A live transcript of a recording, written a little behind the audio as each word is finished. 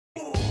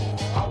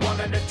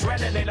an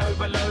adrenaline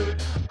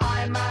overload.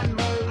 Iron Man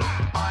mode,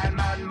 Iron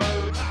Man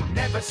mode.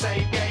 Never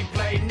save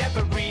gameplay,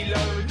 never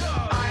reload.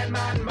 Iron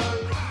Man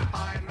mode,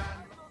 Iron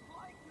Man mode.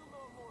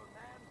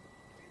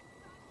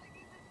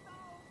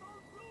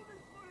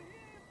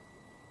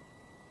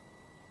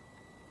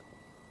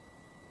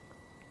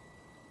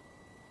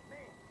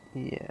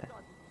 Yeah.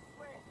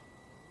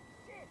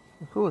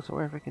 Of course, I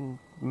wear freaking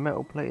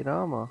metal plated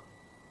armor.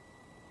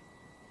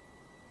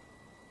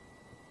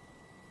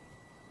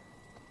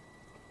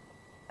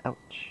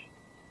 Ouch.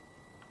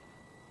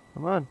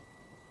 Come on.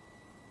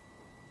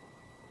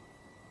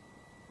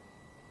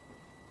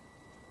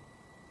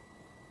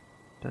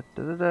 Da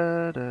da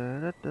da da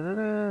da da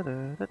da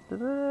da da da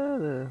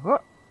da.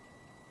 What?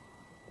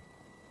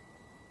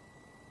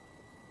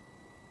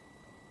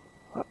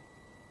 What?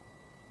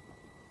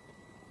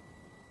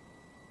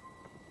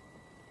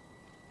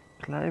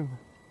 Climb.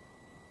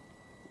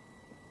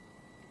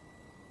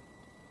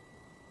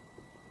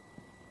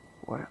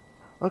 Wow.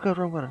 Oh god,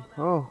 wrong button.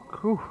 Oh,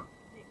 cool.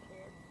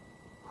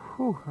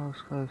 Whew, that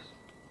was close.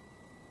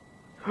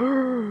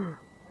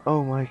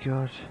 Oh my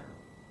god.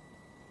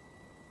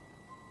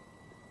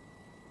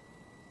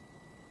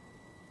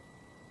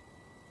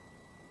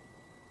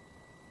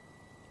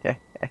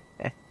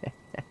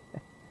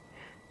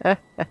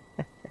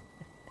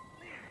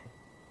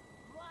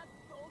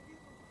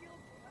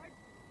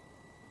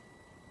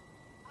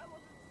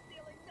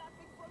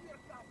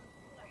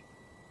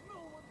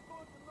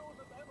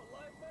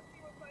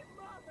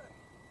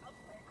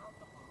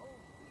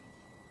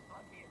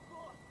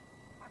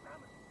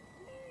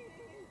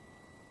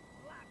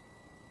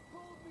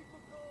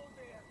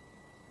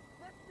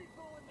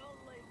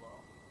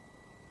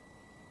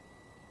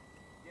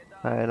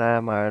 And I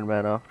am Iron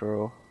Man after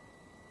all.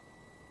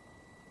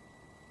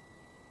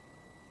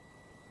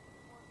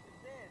 Once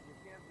you're dead, you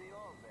can't be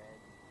all bad.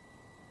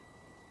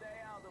 Stay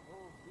out of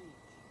Whole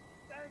Beach.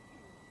 Thank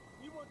you.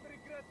 You won't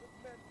regret it,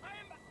 man. I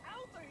am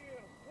out of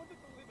here. Wanted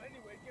to live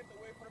anyway, get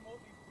away from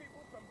all these people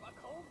from back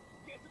home,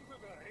 get into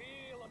the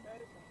real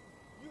America.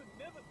 You're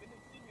never gonna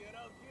see me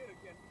around here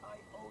again.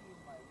 I owe you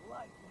my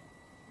life, man.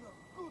 You're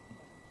a good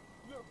man.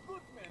 You're a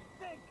good man.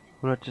 Thank you.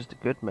 I'm not just a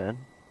good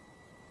man.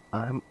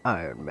 I'm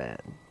Iron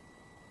Man.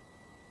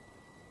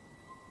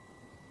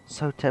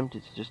 So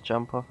tempted to just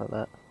jump off at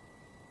that.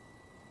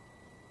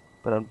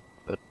 But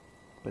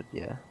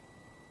yeah.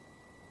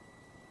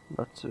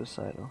 Not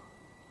suicidal.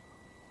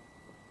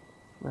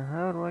 Now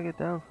how do I get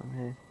down from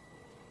here?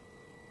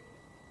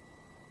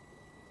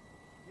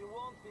 You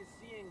won't be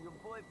seeing your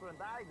boyfriend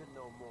Ivan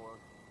no more.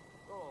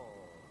 Oh,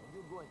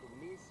 you going to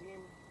miss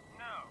him?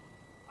 No,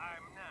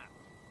 I'm not.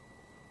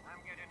 I'm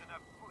getting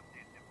enough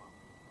pussy at the moment.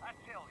 I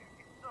tell you,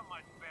 it's so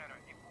much better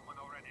if women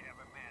already have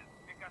a man,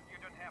 because you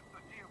don't have to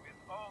deal with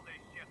all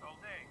this shit all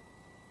day.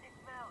 It's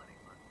Melanie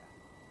for that.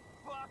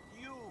 Fuck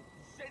you!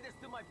 Say this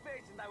to my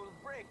face and I will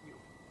break you.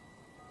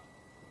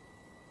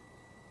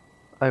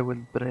 I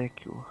will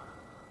break you.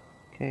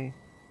 Okay.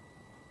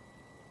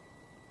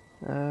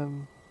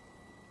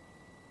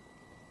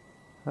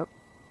 Up.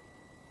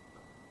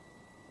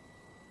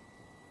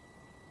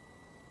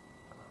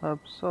 I'm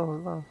so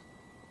lost.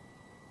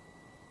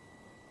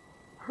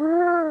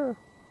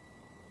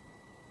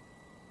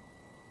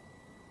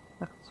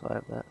 I can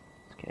survive that.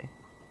 It's okay.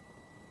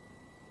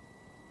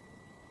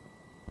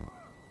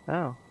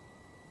 Ow.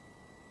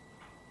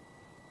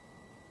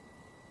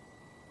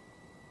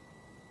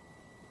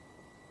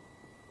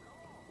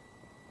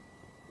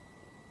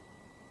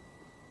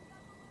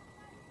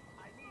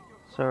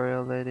 Sorry,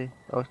 old lady.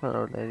 Oh, it's not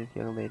old lady,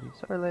 young lady.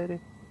 Sorry, lady.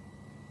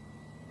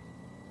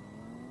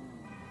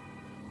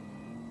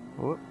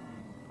 Whoop.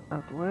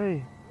 Out the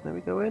way. Let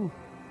me go in.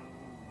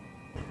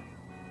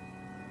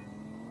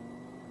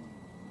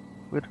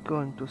 We're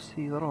going to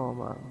see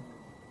Roma.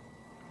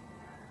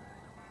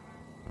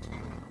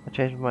 I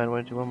changed my mind, I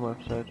want to do one more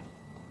episode.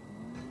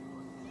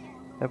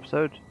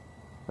 Episode?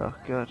 Oh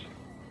god.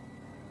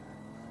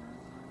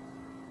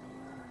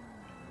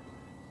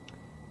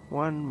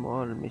 One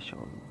more mission.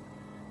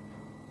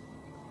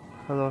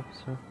 Hello,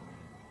 officer.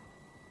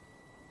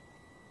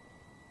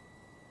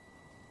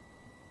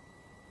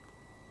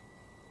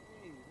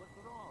 Hey, what's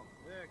wrong?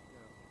 Heck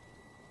no.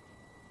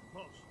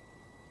 Bullshit.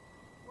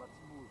 What's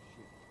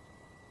bullshit?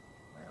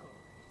 Well,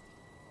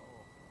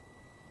 Oh,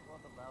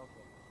 what about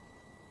it?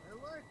 I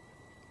like it.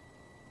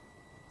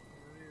 I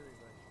really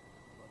like it.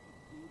 But you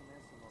keep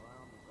messing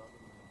around with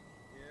other men.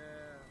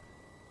 Yeah.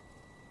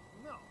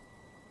 No.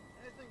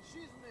 I think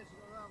she's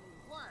messing around with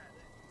Vlad.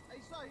 I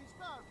saw his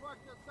car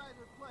parked outside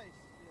her place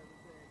the other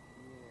day.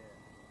 Yeah.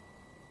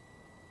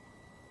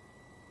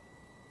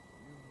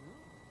 You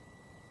knew?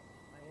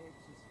 I hate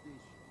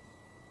suspicions.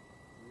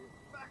 You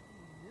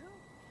fucking knew?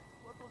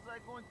 What was I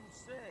going to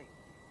say?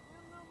 You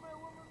knew my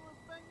woman was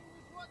banging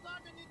this what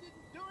dog and you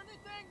didn't do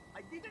anything?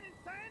 I didn't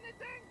say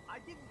anything?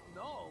 I didn't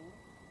know.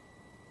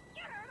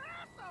 You're an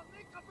asshole,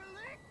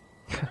 Nicopolik!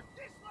 A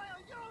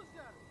disloyal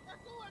user!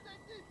 That's what I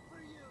did for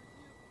you,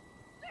 you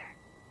dick!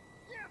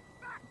 You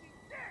fucking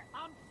dick!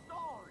 I'm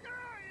sorry.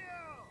 Screw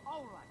you!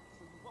 All right,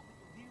 so you want me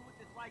to deal with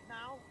it right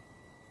now?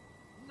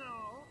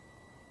 No.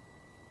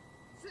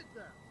 Sit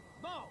there.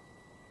 No.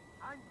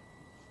 I'm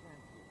the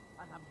champion,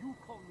 and have you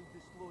call me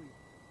disloyal?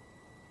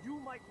 You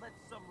might let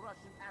some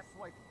Russian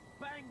asswipe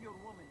bang your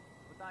woman,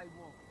 but I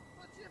won't.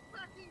 But you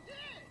fucking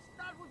did!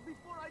 That was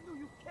before I knew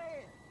you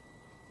cared!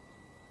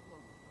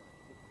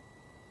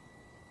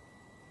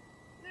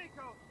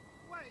 Nico,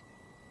 wait!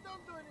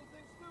 Don't do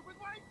anything stupid!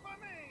 Wait for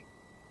me!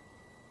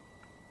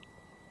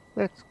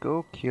 Let's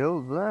go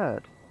kill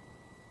Vlad.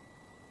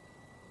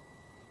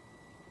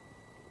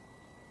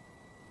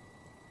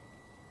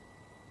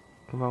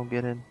 Come on,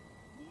 get in.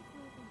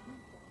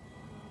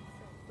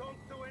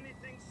 Don't do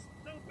anything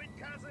stupid,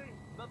 cousin!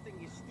 Nothing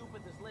as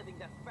stupid as letting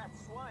that fat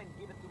swine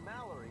give it to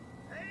Mallory.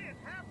 Hey, it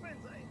happens!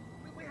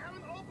 We have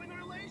an open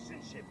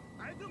relationship.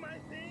 I do my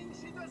thing,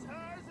 she does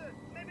hers.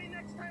 Maybe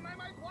next time I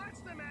might watch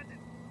them at it.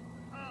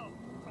 Oh,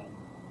 don't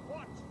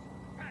watch.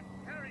 Fat,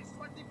 hairy,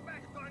 slutty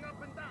back going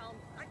up and down.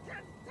 I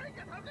can't take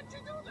it. How could you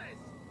do this?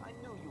 I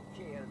knew you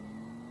cared.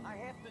 I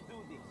have to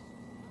do this.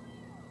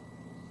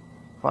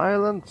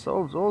 Violence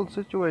solves all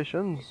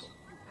situations.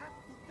 You have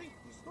to think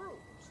this through.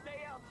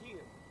 Stay out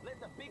here. Let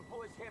the big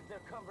boys have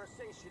their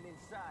conversation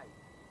inside.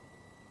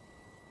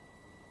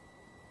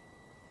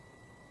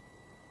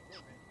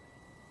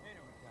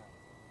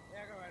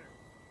 Я говорю,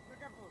 на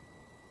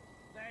капусту.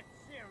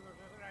 Зачем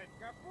нужно жрать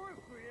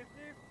капусту,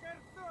 если есть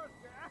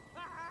картошка?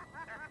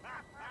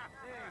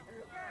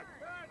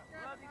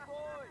 Bloody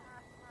boy!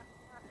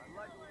 I'd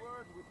like a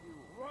word with you.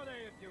 What are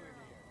you doing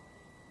here?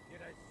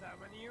 Did I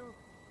summon you?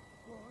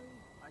 Boy,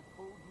 I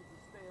told you to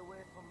stay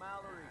away from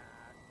Mallory.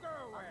 Go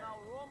away. And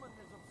now Roman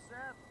is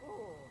upset.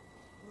 Oh,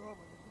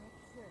 Roman is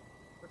upset.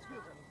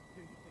 Excuse me,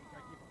 do you think I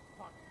give a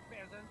fuck,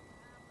 peasant?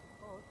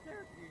 Oh,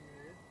 there he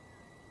is.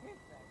 Hit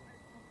that.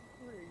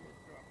 Please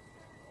drop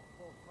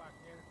oh,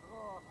 fucking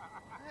oh.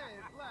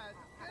 Hey, Vlad,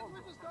 can't we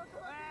just talk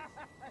about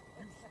this?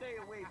 You stay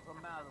away from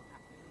Mallory.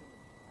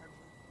 I'm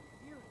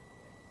furious.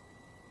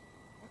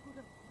 I could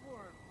have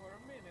sworn for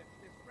a minute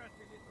this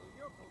crafty little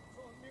yokel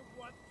told me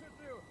what to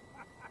do.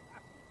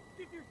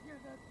 Did you hear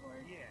that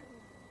voice? Yeah.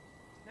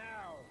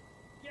 Now,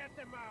 get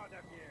them out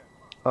of here.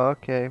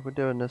 Okay, we're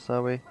doing this,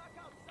 are we? Back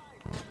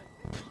outside,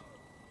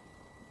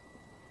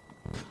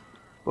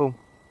 Boom.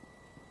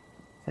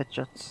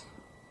 Headshots.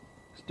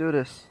 Let's do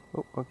this.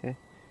 Oh, okay.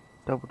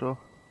 Double door.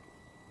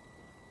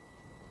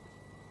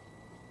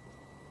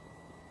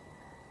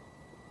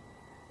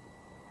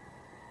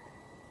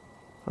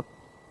 Oh.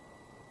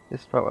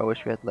 This part I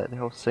wish we had let the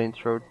whole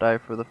Saints Row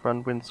dive through the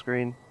front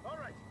windscreen.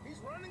 Alright, he's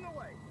running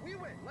away. We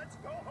win. Let's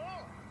go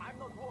home. I'm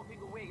not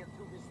walking away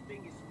until this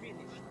thing is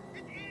finished.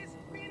 It is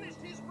finished.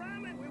 He's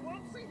running. We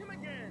won't see him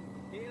again.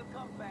 He'll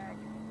come back.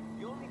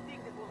 The only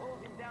thing that will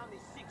hold him down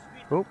is 6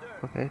 feet Oh, of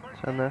dirt. okay,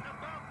 turn there.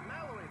 About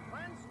Mallory.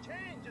 Plans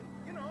change and,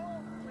 you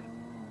know...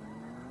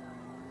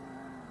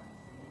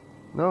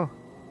 No.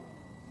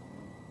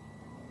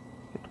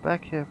 Get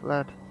back here,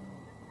 Vlad.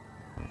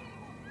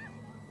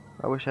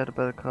 I wish I had a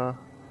better car.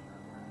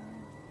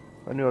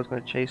 I knew I was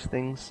going to chase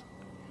things.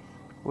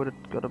 Would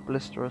have got a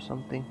blister or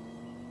something.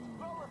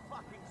 Grow a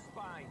fucking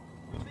spine.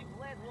 You think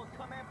Vlad will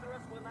come after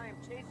us when I am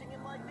chasing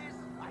him like this?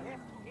 I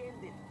have to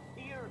end it.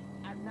 Here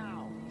and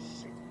now.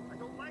 Shit. I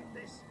don't like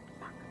this.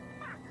 Fuck.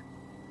 Fuck.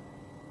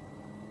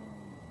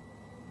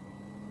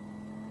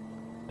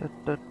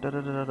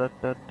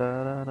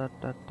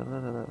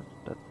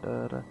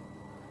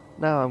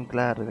 Now I'm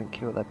glad I didn't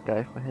kill that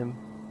guy for him.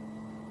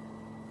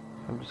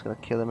 I'm just gonna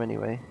kill him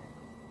anyway.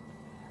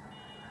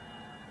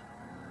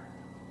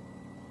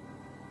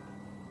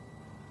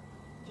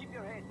 Keep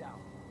your head down.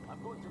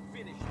 I'm going to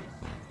finish this.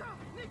 Stop!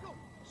 Nico!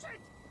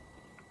 Shit!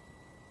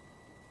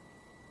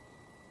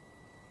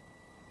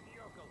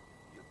 Yokel,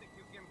 you think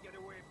you can get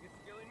away with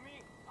killing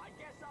me? I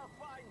guess I'll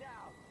find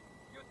out.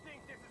 You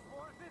think this is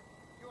worth it?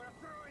 You are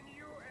throwing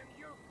you and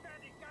your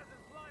fatty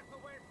cousin's life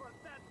away for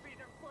that bit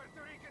of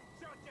Puerto Rican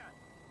chocha.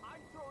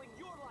 I'm throwing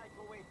your life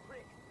away,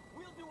 prick.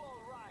 We'll do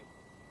all right.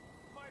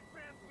 My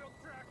friends will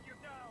track you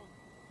down.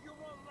 You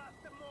won't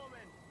last a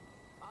moment.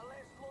 I'll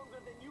last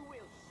longer than you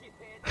will,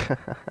 shithead.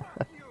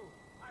 Fuck you!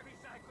 I wish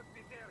I could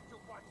be there to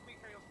watch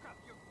Mikhail cut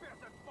your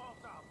peasant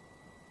balls off.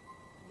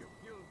 You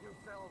killed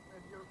yourself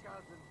and your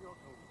cousin,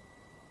 Yoko.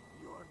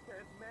 You're a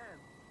dead man.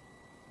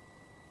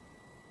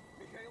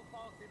 Mikhail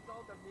falls in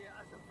front of me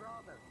as a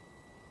brother.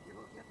 You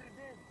will get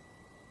revenge.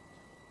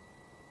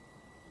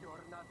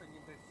 You're nothing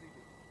in this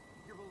city.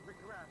 You will be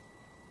crushed.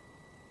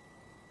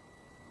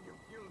 You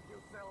killed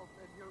yourself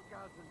and your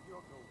cousin,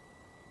 Yoko.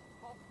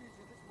 How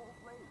busy this whole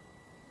place.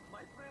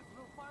 My friends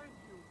will find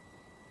you.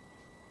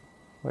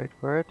 Wait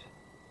for it.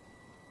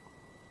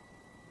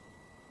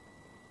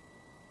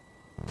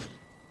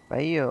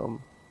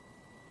 Bam!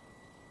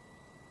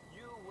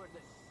 You were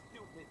the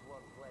stupid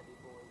one, Vladdy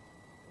boy.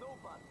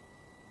 Nobody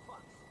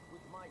fucks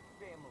with my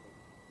family.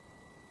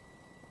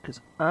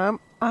 'Cause I'm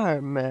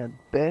Iron Man,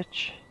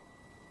 bitch.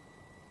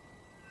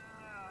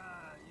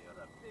 Ah,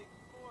 you're a big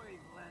boy,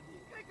 Vladdy.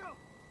 Nico!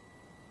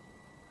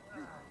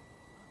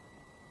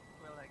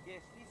 Well, I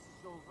guess this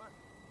is over.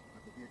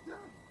 What have you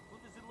done? What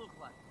does it look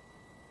like?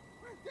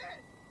 We're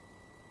dead!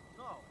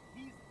 No,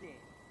 he's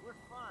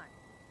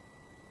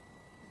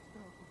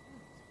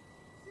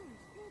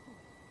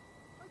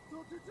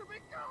told you to be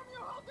calm, you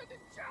halted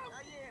and jumped!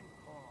 I am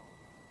calm.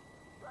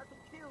 Tried to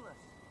kill us.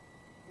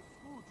 You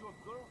fooled your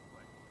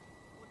girlfriend.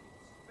 What did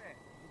you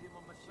expect? Give him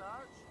a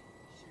massage?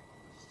 Shit!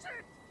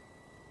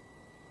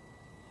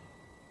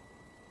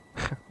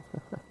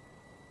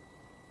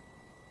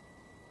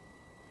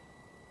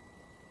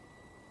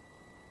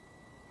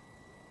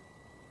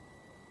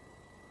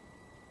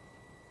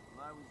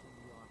 When I was in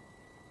the army,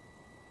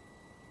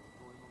 I was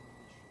going on a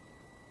mission.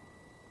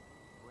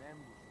 To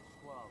ambush the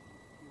squad who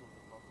killed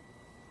a lot of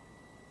innocent people.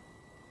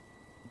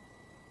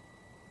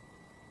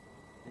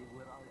 They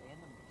were our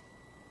enemies.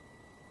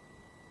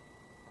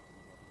 We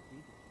never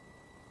did it.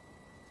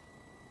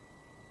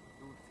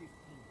 There were 15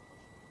 of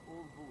us,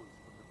 all boys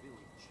from the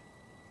village.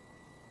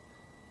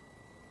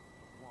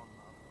 One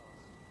of us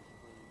was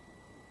brave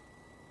and good.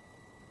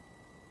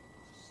 It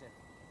was a 7.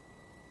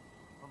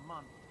 From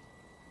Monday.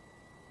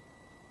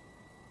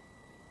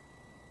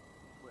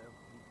 12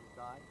 people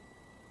died.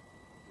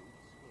 They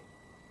escaped.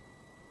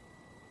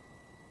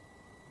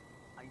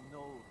 I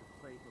know the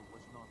traitor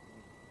was not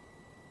me.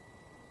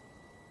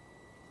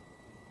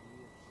 For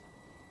years,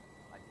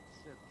 I've been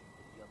searching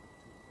for the other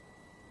 2.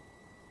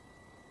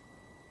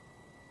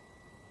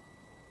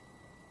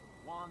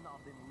 One of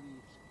them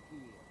lives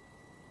here.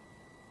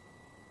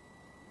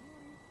 Why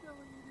are you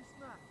telling me this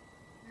now?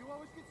 You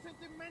always get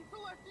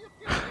sentimental after you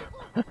kill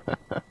people? You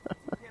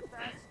kept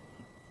asking.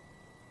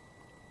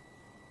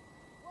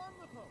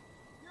 Wonderful.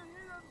 You're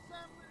here on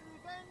some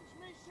revenge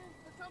mission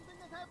for something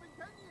that happened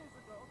 10 years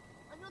ago,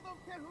 and you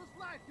don't care whose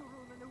life you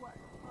ruin anyway.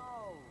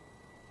 No,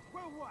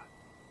 Well, what?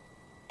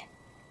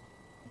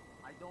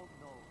 I don't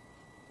know.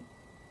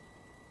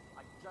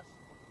 I just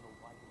want to know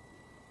why you did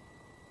it.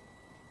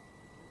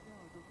 Right now,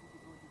 I don't think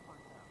you're going to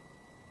find out.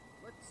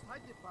 Let's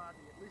hide the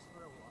body, at least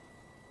for a while.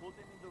 Put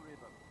him in the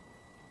river.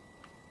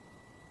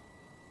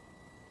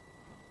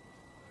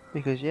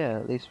 Because yeah,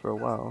 at least for a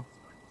while.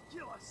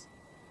 Kill us.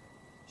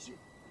 Shit.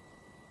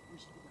 We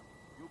should go.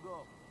 You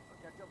go. I'll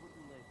catch up with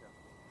you later.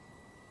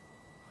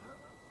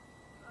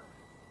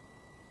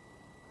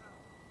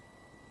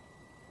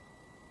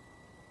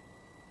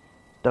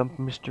 Dump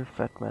Mr.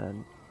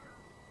 Fatman.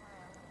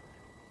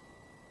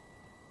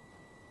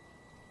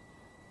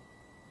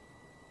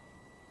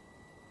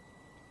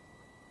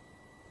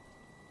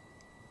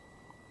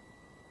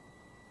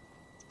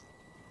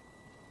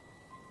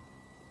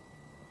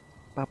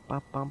 Ba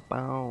ba bum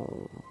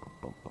bow.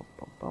 Bum bum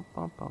bum bum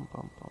bum bum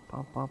bum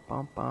bum bum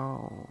bum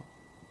bum.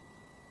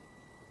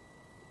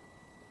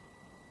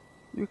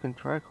 You can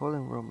try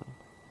calling Roman.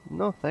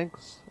 No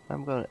thanks.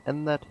 I'm gonna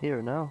end that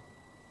here now.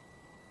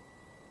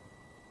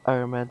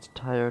 Iron Man's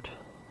tired.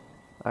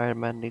 Iron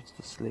Man needs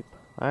to sleep.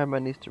 Iron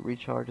Man needs to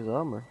recharge his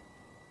armor.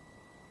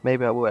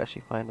 Maybe I will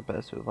actually find a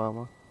better suit of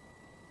armor.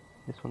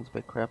 This one's a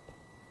bit crap.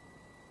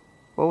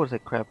 What was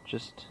it crap?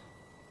 Just...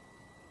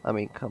 I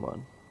mean, come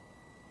on.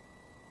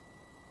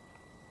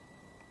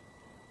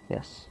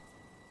 Yes.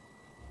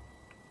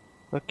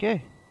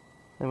 Okay.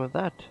 And with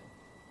that,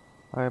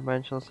 Iron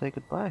Man shall say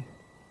goodbye.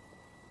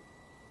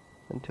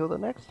 Until the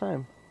next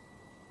time.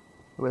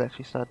 We'll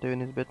actually start doing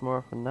this a bit more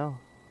often now.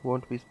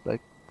 Won't be like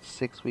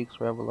 6 weeks,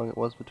 or however long it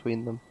was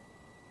between them.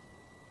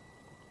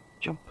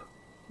 Jump.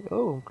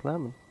 Oh, I'm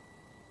climbing.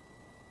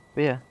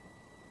 But yeah.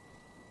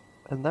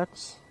 And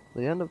that's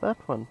the end of that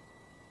one.